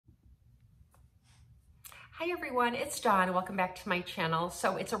Hi everyone, it's Dawn. Welcome back to my channel.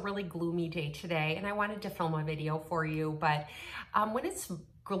 So it's a really gloomy day today and I wanted to film a video for you, but when it's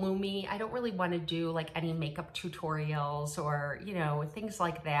gloomy, I don't really want to do like any makeup tutorials or, things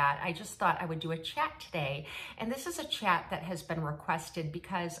like that. I just thought I would do a chat today. And this is a chat that has been requested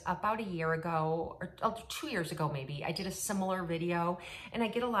because about a year ago, or 2 years ago maybe, I did a similar video and I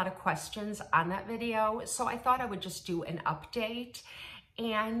get a lot of questions on that video. So I thought I would just do an update.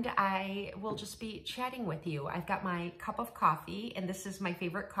 And I will just be chatting with you. I've got my cup of coffee, and this is my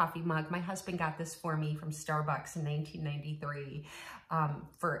favorite coffee mug. My husband got this for me from Starbucks in 1993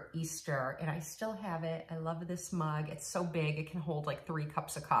 for Easter, and I still have it. I love this mug. It's so big. It can hold like 3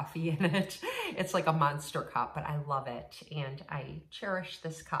 cups of coffee in it. It's like a monster cup, but I love it, and I cherish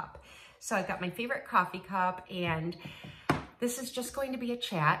this cup. So I've got my favorite coffee cup, and this is just going to be a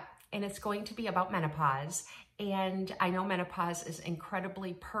chat, and it's going to be about menopause. And I know menopause is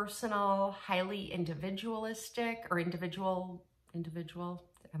incredibly personal, highly individualistic, or individual,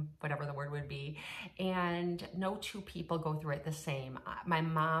 whatever the word would be. And no two people go through it the same. My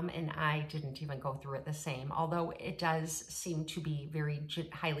mom and I didn't even go through it the same, although it does seem to be very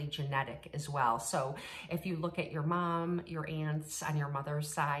highly genetic as well. So if you look at your mom, your aunts on your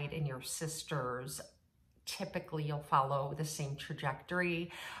mother's side, and your sisters, typically you'll follow the same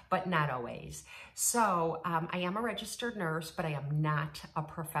trajectory, but not always. So I am a registered nurse, but I am not a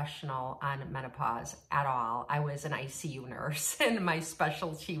professional on menopause at all. I was an ICU nurse and my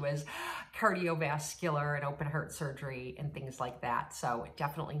specialty was cardiovascular and open heart surgery and things like that. So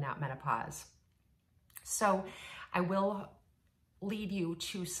definitely not menopause. So I will lead you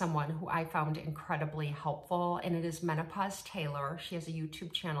to someone who I found incredibly helpful, and it is Menopause Taylor. She has a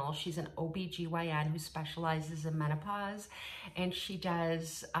YouTube channel. She's an OBGYN who specializes in menopause, and she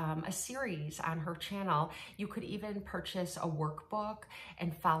does a series on her channel. You could even purchase a workbook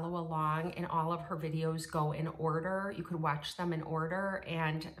and follow along, and all of her videos go in order. You could watch them in order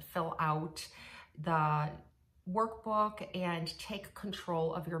and fill out the workbook and take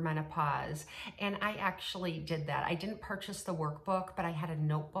control of your menopause. And I actually did that. I didn't purchase the workbook, but I had a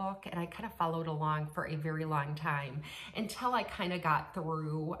notebook and I kind of followed along for a very long time until I kind of got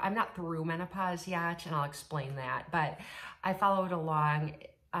through. I'm not through menopause yet, and I'll explain that, but I followed along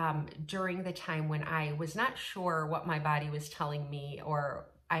during the time when I was not sure what my body was telling me, or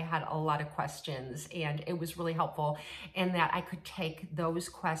I had a lot of questions, and it was really helpful in that I could take those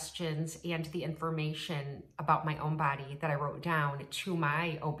questions and the information about my own body that I wrote down to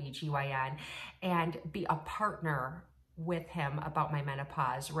my OBGYN and be a partner with him about my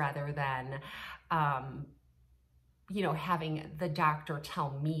menopause rather than, having the doctor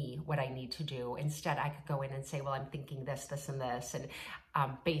tell me what I need to do. Instead, I could go in and say, well, I'm thinking this, this, and this, and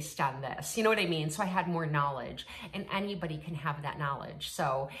based on this, you know what I mean? So I had more knowledge, and anybody can have that knowledge.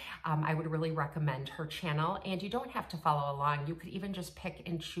 So I would really recommend her channel, and you don't have to follow along. You could even just pick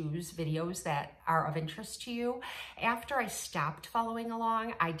and choose videos that are of interest to you. After I stopped following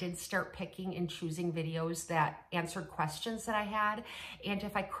along, I did start picking and choosing videos that answered questions that I had. And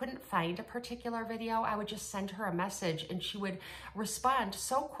if I couldn't find a particular video, I would just send her a message and she would respond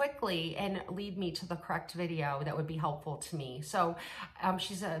so quickly and lead me to the correct video that would be helpful to me. So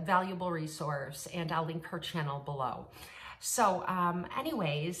she's a valuable resource, and I'll link her channel below. So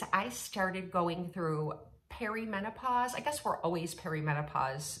anyways, I started going through perimenopause. I guess we're always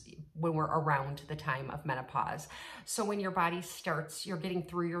perimenopause when we're around the time of menopause. So when your body starts, you're getting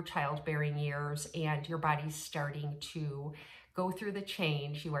through your childbearing years and your body's starting to go through the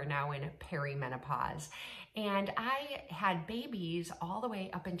change, you are now in perimenopause. And I had babies all the way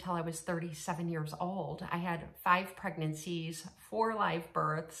up until I was 37 years old. I had 5 pregnancies, 4 live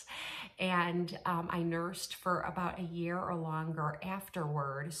births, and I nursed for about a year or longer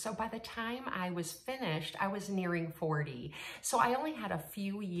afterward. So by the time I was finished, I was nearing 40. So I only had a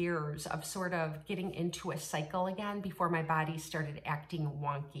few years of sort of getting into a cycle again before my body started acting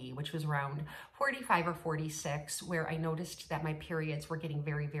wonky, which was around 45 or 46, where I noticed that my periods were getting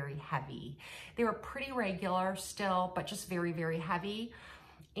very, very heavy. They were pretty regular still, but just very, very heavy.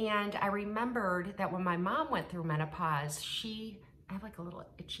 And I remembered that when my mom went through menopause, I have like a little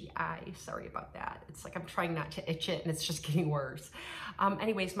itchy eye. Sorry about that. It's like I'm trying not to itch it and it's just getting worse.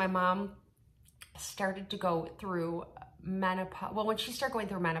 Anyways, my mom started to go through menopause. Well, when she started going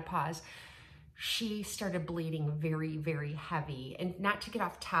through menopause, she started bleeding very, very heavy. And not to get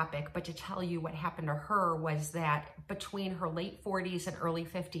off topic, but to tell you what happened to her was that between her late 40s and early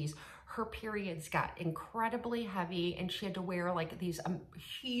 50s, her periods got incredibly heavy and she had to wear like these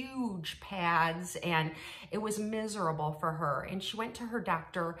huge pads, and it was miserable for her. And she went to her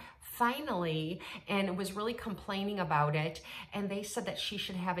doctor finally, and was really complaining about it. And they said that she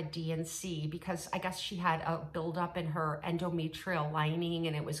should have a D&C because I guess she had a buildup in her endometrial lining,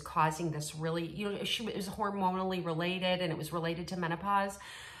 and it was causing this really, it was hormonally related, and it was related to menopause.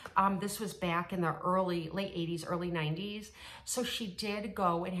 This was back in the late 80s, early 90s. So she did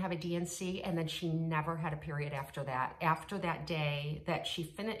go and have a D&C, and then she never had a period after that. After that day that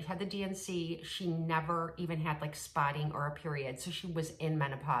she had the D&C, she never even had like spotting or a period. So she was in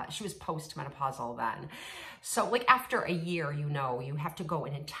menopause. She was post-menopausal then. So like after a year, you have to go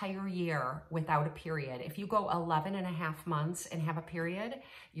an entire year without a period. If you go 11.5 months and have a period,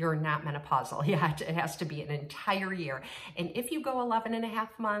 you're not menopausal yet. It has to be an entire year. And if you go 11.5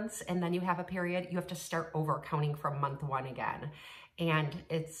 months and then you have a period, you have to start over counting from month 1 again. And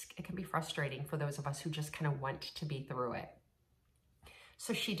it can be frustrating for those of us who just kind of want to be through it.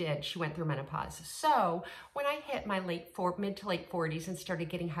 So she did. She went through menopause. So when I hit my mid to late 40s and started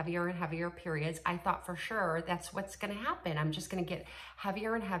getting heavier and heavier periods, I thought for sure that's what's going to happen. I'm just going to get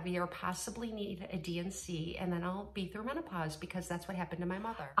heavier and heavier, possibly need a D&C, and then I'll be through menopause because that's what happened to my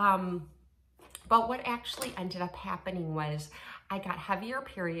mother. But what actually ended up happening was I got heavier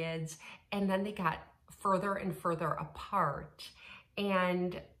periods, and then they got further and further apart.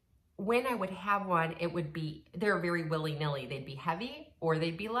 And when I would have one, they're very willy-nilly. They'd be heavy or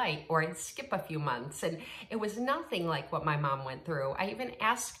they'd be light, or I'd skip a few months. And it was nothing like what my mom went through. I even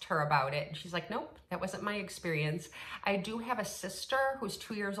asked her about it, and she's like, nope, that wasn't my experience. I do have a sister who's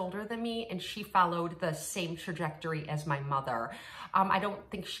 2 years older than me, and she followed the same trajectory as my mother. I don't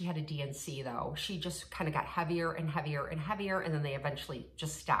think she had a D&C though. She just kind of got heavier and heavier and heavier, and then they eventually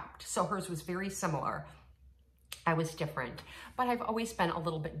just stopped. So hers was very similar. I was different, but I've always been a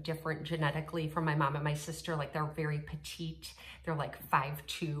little bit different genetically from my mom and my sister. Like they're very petite. They're like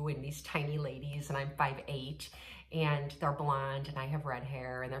 5'2" and these tiny ladies, and I'm 5'8", and they're blonde and I have red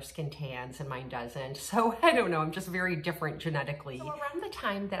hair, and their skin tans and mine doesn't. So I don't know, I'm just very different genetically. So around the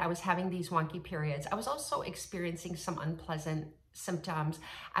time that I was having these wonky periods, I was also experiencing some unpleasant symptoms.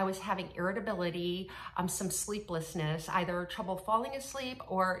 I was having irritability, some sleeplessness, either trouble falling asleep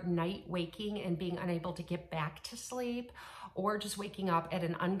or night waking and being unable to get back to sleep, or just waking up at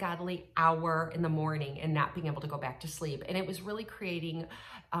an ungodly hour in the morning and not being able to go back to sleep. And it was really creating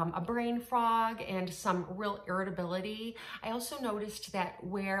a brain fog and some real irritability. I also noticed that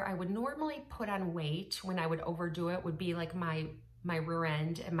where I would normally put on weight when I would overdo it would be like my rear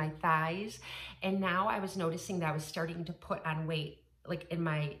end and my thighs. And now I was noticing that I was starting to put on weight like in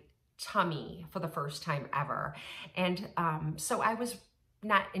my tummy for the first time ever. And so I was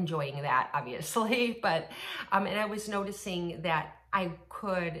not enjoying that, obviously, but, and I was noticing that I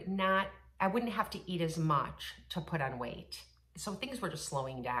wouldn't have to eat as much to put on weight. So things were just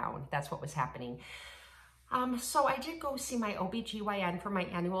slowing down. That's what was happening. So I did go see my OBGYN for my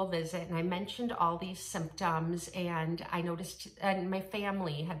annual visit, and I mentioned all these symptoms, and I noticed, and my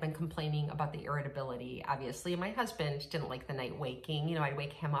family had been complaining about the irritability, obviously, and my husband didn't like the night waking. I'd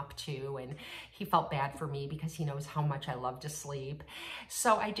wake him up too, and he felt bad for me because he knows how much I love to sleep.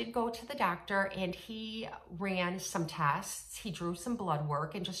 So I did go to the doctor, and he ran some tests. He drew some blood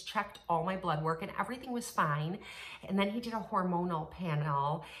work and just checked all my blood work, and everything was fine. And then he did a hormonal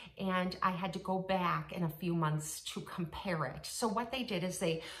panel, and I had to go back in a few months to compare it. So what they did is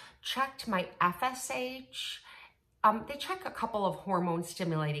they checked my FSH. They check a couple of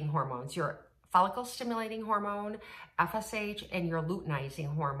hormone-stimulating hormones, your follicle-stimulating hormone, FSH, and your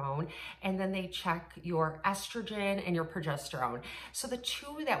luteinizing hormone. And then they check your estrogen and your progesterone. So the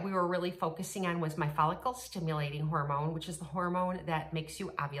two that we were really focusing on was my follicle-stimulating hormone, which is the hormone that makes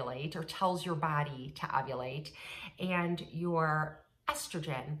you ovulate or tells your body to ovulate, and your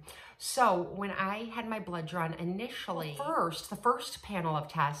estrogen. So when I had my blood drawn initially, the first panel of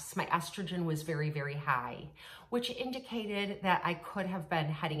tests, my estrogen was very, very high, which indicated that I could have been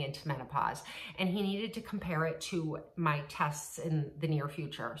heading into menopause, and he needed to compare it to my tests in the near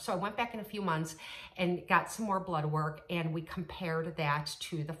future. So I went back in a few months and got some more blood work, and we compared that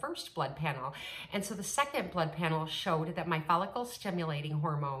to the first blood panel. And so the second blood panel showed that my follicle stimulating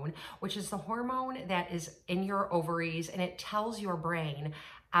hormone, which is the hormone that is in your ovaries, and it tells your brain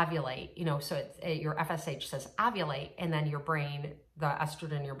ovulate, so your FSH says ovulate, and then your brain, the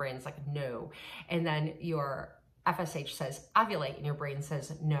estrogen in your brain is like no, and then your FSH says ovulate and your brain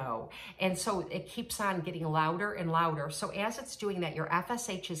says no. And so it keeps on getting louder and louder. So as it's doing that, your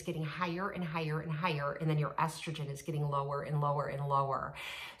FSH is getting higher and higher and higher, and then your estrogen is getting lower and lower and lower.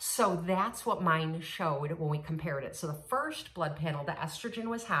 So that's what mine showed when we compared it. So the first blood panel, the estrogen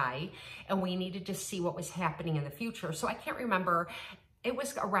was high, and we needed to see what was happening in the future. So I can't remember it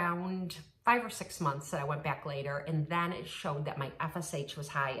was around 5 or 6 months that I went back later, and then it showed that my FSH was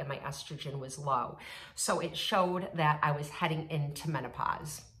high and my estrogen was low. So it showed that I was heading into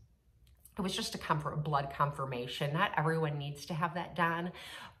menopause. It was just a blood confirmation. Not everyone needs to have that done,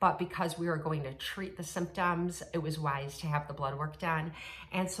 but because we were going to treat the symptoms, it was wise to have the blood work done.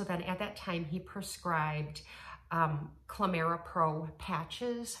 And so then at that time, he prescribed Clamera Pro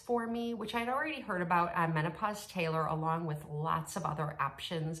patches for me, which I'd already heard about on Menopause Taylor, along with lots of other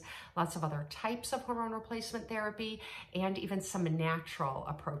options, lots of other types of hormone replacement therapy, and even some natural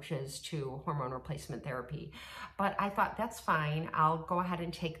approaches to hormone replacement therapy. But I thought, that's fine, I'll go ahead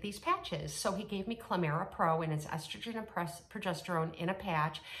and take these patches. So he gave me Clamera Pro, and it's estrogen and progesterone in a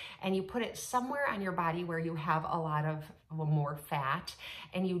patch, and you put it somewhere on your body where you have a lot of more fat,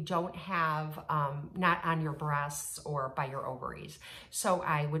 and you don't have, not on your breasts or by your ovaries. So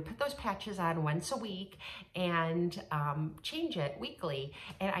I would put those patches on once a week and change it weekly.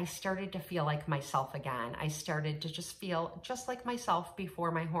 And I started to feel like myself again. I started to just feel just like myself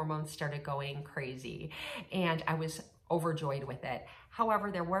before my hormones started going crazy. And I was overjoyed with it.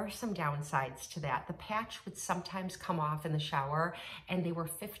 However, there were some downsides to that. The patch would sometimes come off in the shower, and they were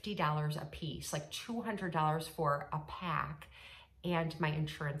 $50 a piece, like $200 for a pack, and my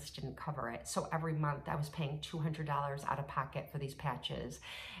insurance didn't cover it. So every month I was paying $200 out of pocket for these patches.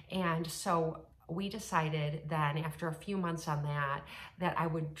 And so we decided then, after a few months on that, that I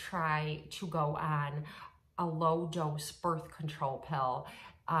would try to go on a low dose birth control pill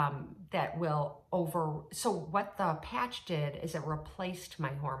that will so what the patch did is it replaced my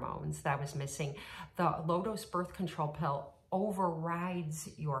hormones that I was missing. The low dose birth control pill overrides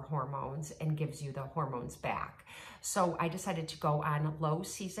your hormones and gives you the hormones back. So I decided to go on low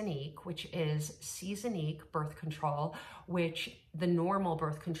Seasonique, which is Seasonique birth control, which the normal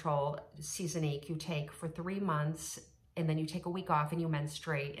birth control Seasonique you take for 3 months, and then you take a week off and you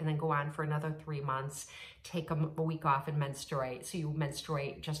menstruate, and then go on for another 3 months, take a week off and menstruate. So you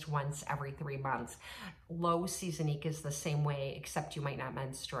menstruate just once every 3 months. Low Seasonique is the same way, except you might not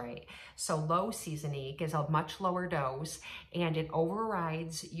menstruate. So low Seasonique is a much lower dose, and it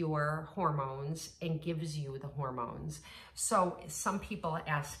overrides your hormones and gives you the hormones. So some people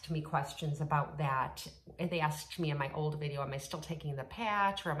asked me questions about that. They asked me in my old video, am I still taking the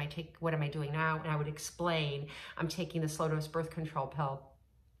patch, or what am I doing now? And I would explain, I'm taking this low dose birth control pill.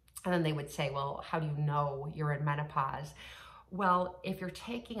 And then they would say, well, how do you know you're in menopause? Well, if you're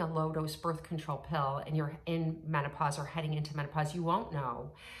taking a low dose birth control pill and you're in menopause or heading into menopause, you won't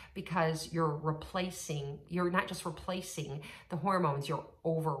know, because you're not just replacing the hormones, you're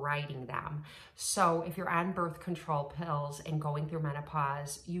overriding them. So if you're on birth control pills and going through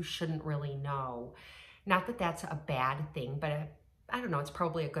menopause, you shouldn't really know. Not that that's a bad thing, but I don't know, it's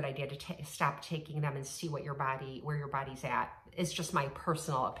probably a good idea to stop taking them and see where your body's at. It's just my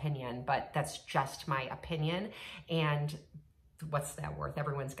personal opinion, but that's just my opinion. And what's that worth?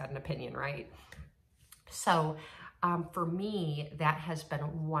 Everyone's got an opinion, right? So for me, that has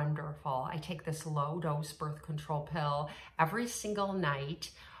been wonderful. I take this low dose birth control pill every single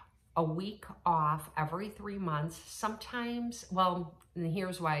night, a week off every 3 months. Sometimes, well, and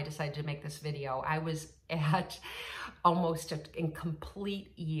here's why I decided to make this video. I was at almost a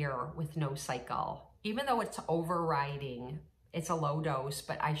complete year with no cycle. Even though it's overriding, it's a low dose,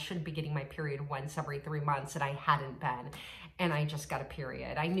 but I should be getting my period once every 3 months, and I hadn't been. And I just got a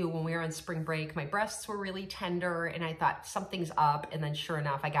period. I knew when we were on spring break, my breasts were really tender, and I thought something's up, and then sure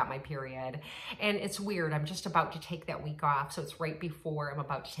enough, I got my period. And it's weird, I'm just about to take that week off, so it's right before I'm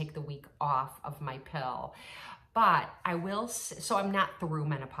about to take the week off of my pill. But I will, so I'm not through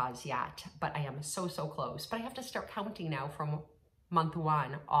menopause yet, but I am so close. But I have to start counting now from month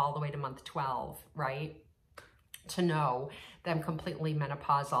 1 all the way to month 12, right? To know that I'm completely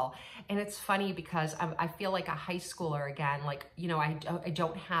menopausal. And it's funny because I feel like a high schooler again. Like, you know, I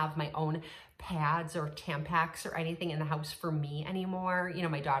don't have my own pads or Tampax or anything in the house for me anymore. You know,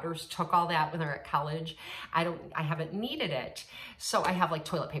 my daughters took all that when they're at college. I haven't needed it. So I have like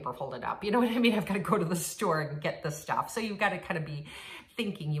toilet paper folded up. You know what I mean? I've got to go to the store and get the stuff. So you've got to kind of be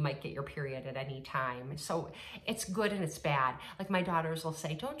thinking you might get your period at any time. So it's good and it's bad. Like my daughters will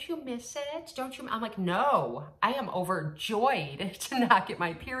say, don't you miss it? Don't you? I'm like, no, I am overjoyed to not get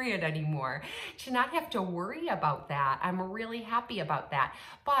my period anymore, to not have to worry about that. I'm really happy about that.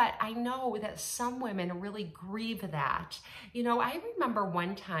 But I know that some women really grieve that. You know, I remember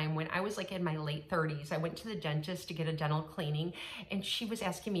one time when I was like in my late 30s, I went to the dentist to get a dental cleaning, and she was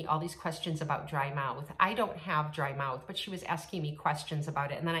asking me all these questions about dry mouth. I don't have dry mouth, but she was asking me questions questions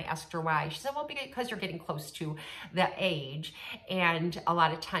about it. And then I asked her why. She said, well, because you're getting close to the age. And a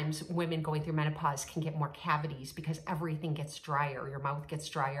lot of times women going through menopause can get more cavities because everything gets drier. Your mouth gets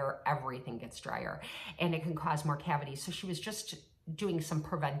drier, everything gets drier, and it can cause more cavities. So she was just doing some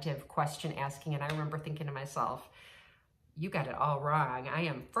preventive question asking. And I remember thinking to myself, you got it all wrong. I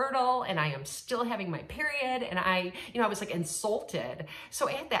am fertile and I am still having my period. And I was like insulted. So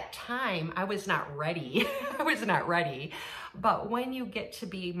at that time, I was not ready. I was not ready. But when you get to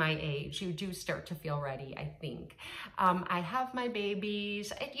be my age, you do start to feel ready, I think. I have my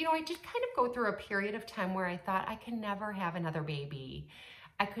babies. I did kind of go through a period of time where I thought I can never have another baby.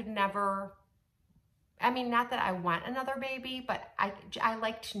 I could never. I mean, not that I want another baby, but I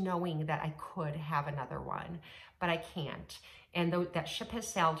liked knowing that I could have another one, but I can't. And that ship has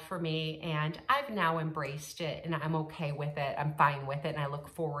sailed for me, and I've now embraced it, and I'm okay with it. I'm fine with it, and I look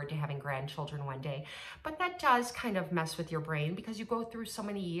forward to having grandchildren one day. But that does kind of mess with your brain because you go through so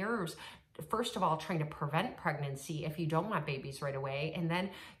many years, first of all, trying to prevent pregnancy if you don't want babies right away, and then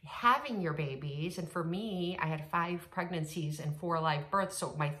having your babies. And for me, I had 5 pregnancies and 4 live births.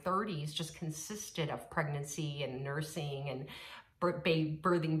 So my 30s just consisted of pregnancy and nursing and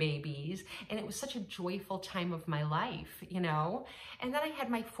birthing babies. And it was such a joyful time of my life, And then I had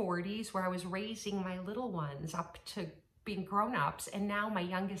my 40s where I was raising my little ones up to being grown-ups, and now my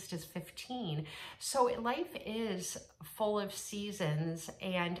youngest is 15. So life is full of seasons,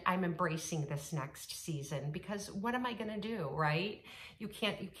 and I'm embracing this next season because what am I going to do, right? You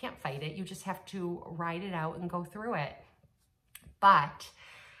can't fight it. You just have to ride it out and go through it. But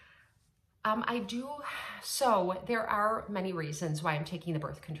so there are many reasons why I'm taking the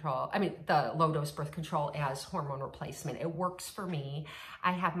the low-dose birth control as hormone replacement. It works for me.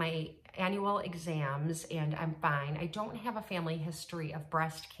 I have my annual exams and I'm fine. I don't have a family history of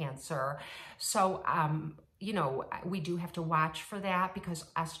breast cancer. So, we do have to watch for that because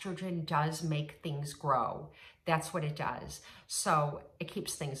estrogen does make things grow. That's what it does. So it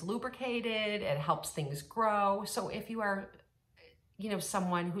keeps things lubricated. It helps things grow. So if you are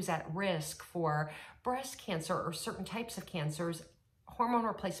someone who's at risk for breast cancer or certain types of cancers, hormone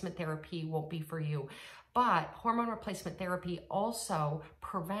replacement therapy won't be for you. But hormone replacement therapy also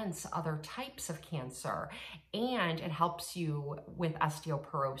prevents other types of cancer, and it helps you with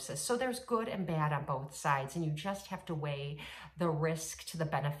osteoporosis. So there's good and bad on both sides, and you just have to weigh the risk to the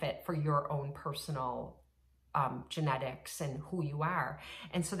benefit for your own personal genetics and who you are.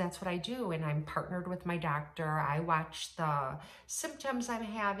 And so that's what I do. And I'm partnered with my doctor. I watch the symptoms I'm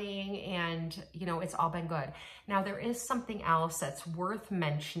having, and it's all been good. Now there is something else that's worth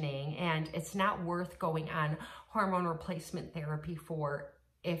mentioning, and it's not worth going on hormone replacement therapy for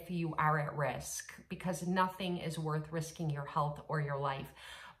if you are at risk, because nothing is worth risking your health or your life.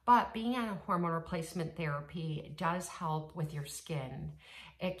 But being on hormone replacement therapy does help with your skin.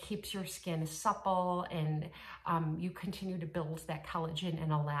 It keeps your skin supple, and you continue to build that collagen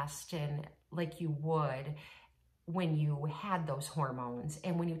and elastin like you would when you had those hormones.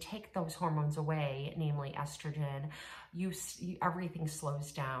 And when you take those hormones away, namely estrogen, everything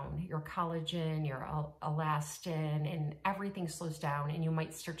slows down. Your collagen, your elastin, and everything slows down, and you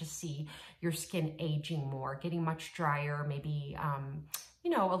might start to see your skin aging more, getting much drier, maybe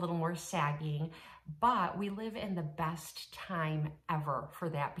a little more sagging. But we live in the best time ever for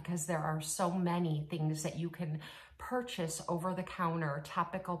that because there are so many things that you can purchase over-the-counter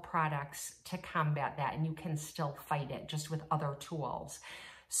topical products to combat that, and you can still fight it just with other tools.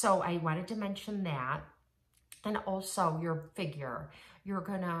 So I wanted to mention that. And also your figure. You're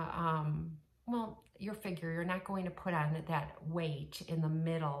gonna, your figure, you're not going to put on that weight in the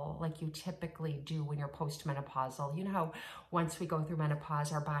middle like you typically do when you're postmenopausal. You know how once we go through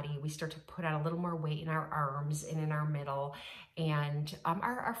menopause, our body, we start to put on a little more weight in our arms and in our middle, and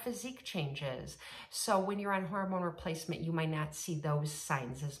our physique changes. So when you're on hormone replacement, you might not see those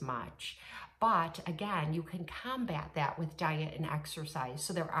signs as much. But again, you can combat that with diet and exercise.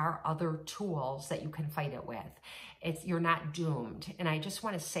 So there are other tools that you can fight it with. You're not doomed. And I just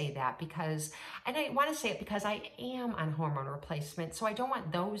want to say that because I am on hormone replacement. So I don't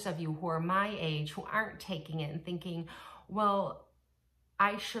want those of you who are my age who aren't taking it and thinking, well,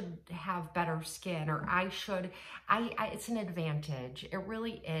 I should have better skin, or it's an advantage. It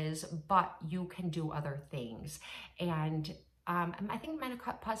really is, but you can do other things. And I think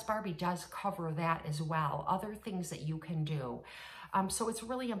Menopause Barbie does cover that as well, other things that you can do. So it's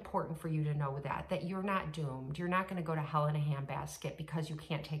really important for you to know that you're not doomed. You're not going to go to hell in a handbasket because you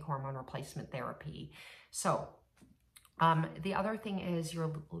can't take hormone replacement therapy. So the other thing is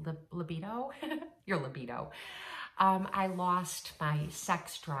your libido, your libido. I lost my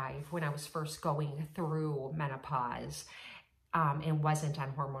sex drive when I was first going through menopause. and wasn't on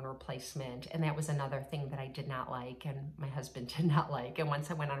hormone replacement. And that was another thing that I did not like, and my husband did not like. And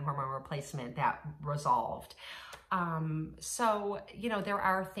once I went on hormone replacement, that resolved. So, you know, there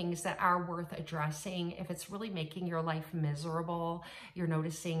are things that are worth addressing. If it's really making your life miserable, you're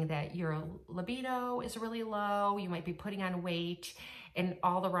noticing that your libido is really low, you might be putting on weight in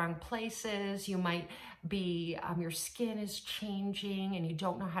all the wrong places, you might be, your skin is changing and you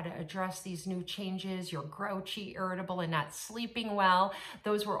don't know how to address these new changes, you're grouchy, irritable, and not sleeping well.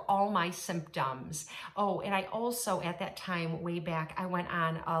 Those were all my symptoms. Oh, and I also, at that time, way back, I went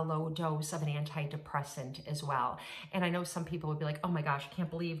on a low dose of an antidepressant as well. And I know some people would be like, oh my gosh, I can't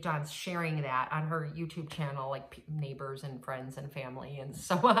believe Dawn's sharing that on her YouTube channel, like neighbors and friends and family and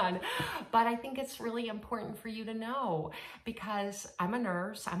so on. But I think it's really important for you to know, because I'm a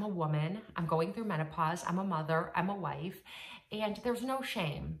nurse, I'm a woman, I'm going through menopause, I'm a mother, I'm a wife, and there's no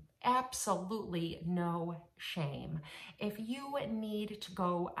shame. Absolutely no shame. If you need to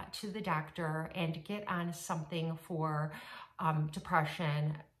go to the doctor and get on something for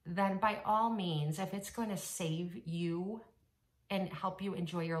depression, then by all means, if it's going to save you and help you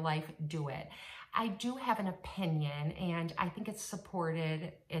enjoy your life, do it. I do have an opinion, and I think it's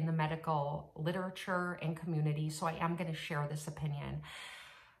supported in the medical literature and community, so I am going to share this opinion.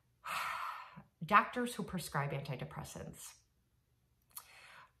 Doctors who prescribe antidepressants,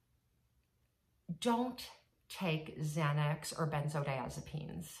 don't take Xanax or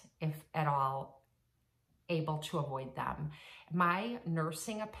benzodiazepines if at all able to avoid them. My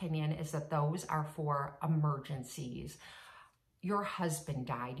nursing opinion is that those are for emergencies. Your husband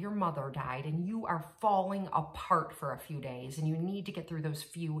died, your mother died, and you are falling apart for a few days, and you need to get through those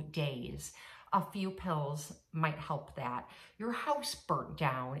few days. A few pills might help that. Your house burnt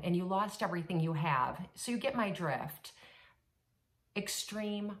down and you lost everything you have. So you get my drift.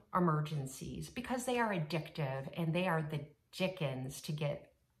 Extreme emergencies, because they are addictive and they are the dickens to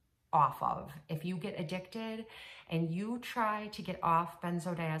get off of. If you get addicted and you try to get off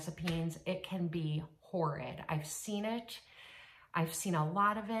benzodiazepines, it can be horrid. I've seen it. I've seen a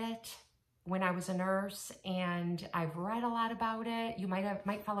lot of it when I was a nurse, and I've read a lot about it. You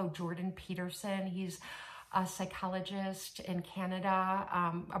might follow Jordan Peterson. He's a psychologist in Canada,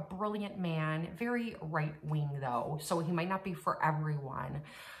 a brilliant man, very right-wing though, so he might not be for everyone.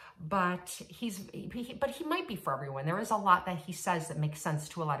 But he might be for everyone. There is a lot that he says that makes sense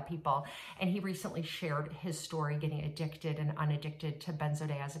to a lot of people. And he recently shared his story getting addicted and unaddicted to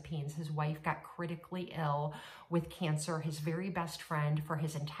benzodiazepines. His wife got critically ill with cancer, his very best friend for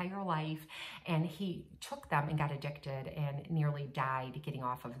his entire life. And he took them and got addicted and nearly died getting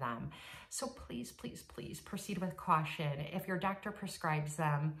off of them. So please, please, please proceed with caution. If your doctor prescribes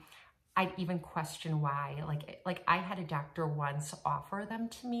them, I'd even question why. Like I had a doctor once offer them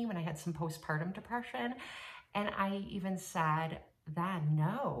to me when I had some postpartum depression. And I even said then,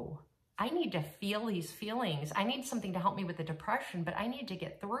 no, I need to feel these feelings. I need something to help me with the depression, but I need to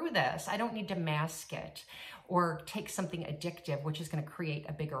get through this. I don't need to mask it or take something addictive, which is going to create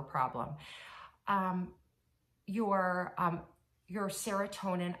a bigger problem. Your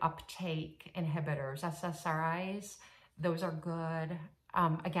serotonin uptake inhibitors, SSRIs, those are good.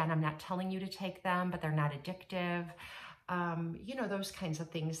 Again, I'm not telling you to take them, but they're not addictive. You know, those kinds of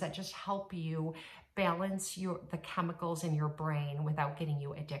things that just help you balance the chemicals in your brain without getting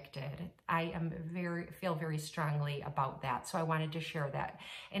you addicted. I feel very strongly about that. So I wanted to share that.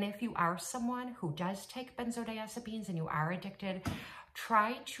 And if you are someone who does take benzodiazepines and you are addicted,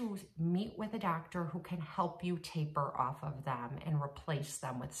 try to meet with a doctor who can help you taper off of them and replace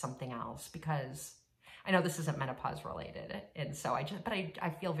them with something else, because I know this isn't menopause related, and so I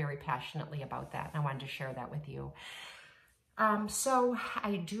feel very passionately about that, and I wanted to share that with you. So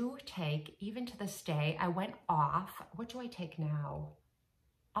I do take, even to this day, I went off. What do I take now?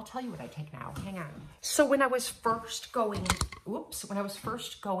 I'll tell you what I take now. Hang on. So when I was first going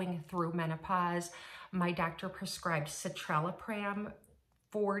through menopause, my doctor prescribed citalopram,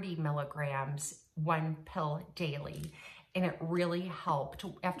 40 milligrams, 1 pill daily. And it really helped.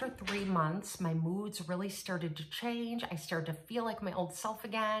 After 3 months, my moods really started to change. I started to feel like my old self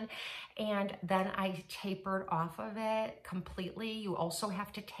again. And then I tapered off of it completely. You also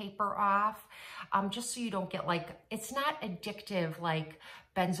have to taper off just so you don't get it's not addictive like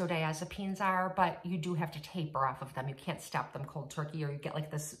benzodiazepines are, but you do have to taper off of them. You can't stop them cold turkey, or you get like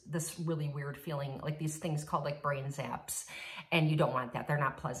this really weird feeling, like these things called like brain zaps, and you don't want that. They're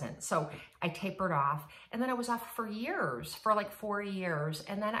not pleasant. So I tapered off, and then I was off for years, for like 4 years.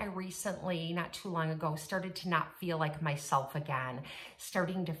 And then I recently, not too long ago, started to not feel like myself again,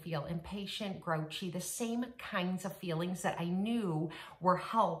 starting to feel impatient, grouchy, the same kinds of feelings that I knew were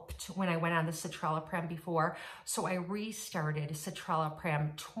helped when I went on the citralopram before. So I restarted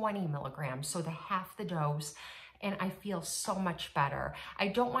citralopram 20 milligrams, so half the dose, and I feel so much better. I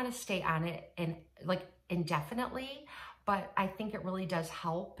don't want to stay on it indefinitely, but I think it really does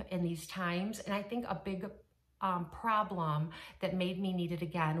help in these times. And I think a big problem that made me need it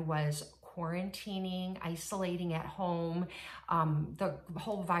again was quarantining, isolating at home, the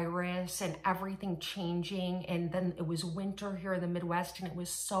whole virus and everything changing. And then it was winter here in the Midwest, and it was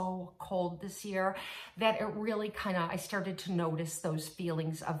so cold this year that it really I started to notice those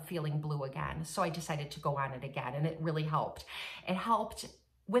feelings of feeling blue again. So I decided to go on it again, and it really helped. It helped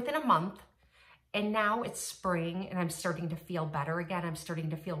within a month. And now it's spring, and I'm starting to feel better again. I'm starting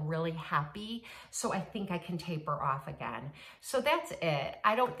to feel really happy. So I think I can taper off again. So that's it.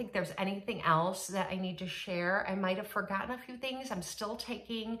 I don't think there's anything else that I need to share. I might have forgotten a few things. I'm still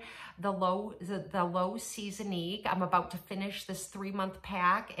taking the low seasonique. I'm about to finish this 3-month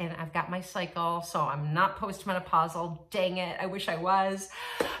pack, and I've got my cycle, so I'm not postmenopausal. Dang it, I wish I was.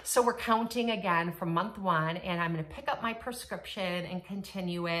 So we're counting again from month 1, and I'm gonna pick up my prescription and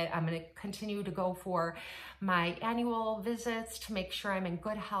continue it. I'm gonna continue to go for my annual visits to make sure I'm in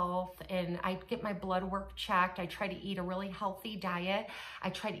good health, and I get my blood work checked. I try to eat a really healthy diet. I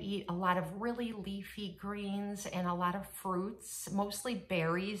try to eat a lot of really leafy greens and a lot of fruits, mostly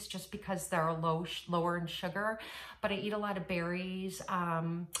berries, just because they're lower in sugar, but I eat a lot of berries.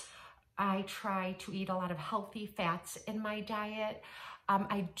 I try to eat a lot of healthy fats in my diet.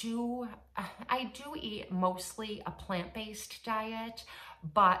 I do eat mostly a plant-based diet,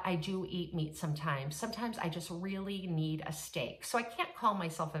 but I do eat meat sometimes. Sometimes I just really need a steak. So I can't call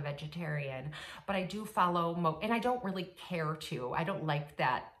myself a vegetarian, but I do follow, and I don't really care to. I don't like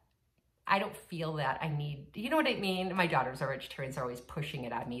that. I don't feel that I need, you know what I mean? My daughters are vegetarians, they're always pushing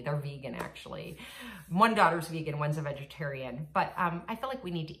it on me. They're vegan, actually. One daughter's vegan, one's a vegetarian. But I feel like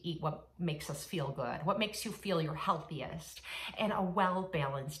we need to eat what makes us feel good, what makes you feel your healthiest, and a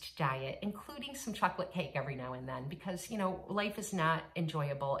well-balanced diet, including some chocolate cake every now and then, because, you know, life is not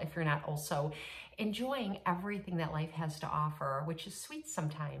enjoyable if you're not also enjoying everything that life has to offer, which is sweet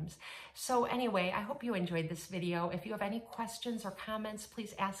sometimes. So anyway, I hope you enjoyed this video. If you have any questions or comments,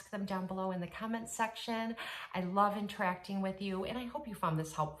 please ask them down below in the comments section. I love interacting with you, and I hope you found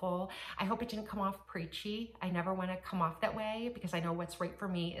this helpful. I hope it didn't come off preachy. I never want to come off that way, because I know what's right for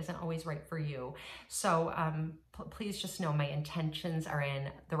me isn't always right for you. So please just know my intentions are in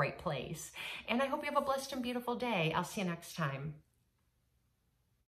the right place. And I hope you have a blessed and beautiful day. I'll see you next time.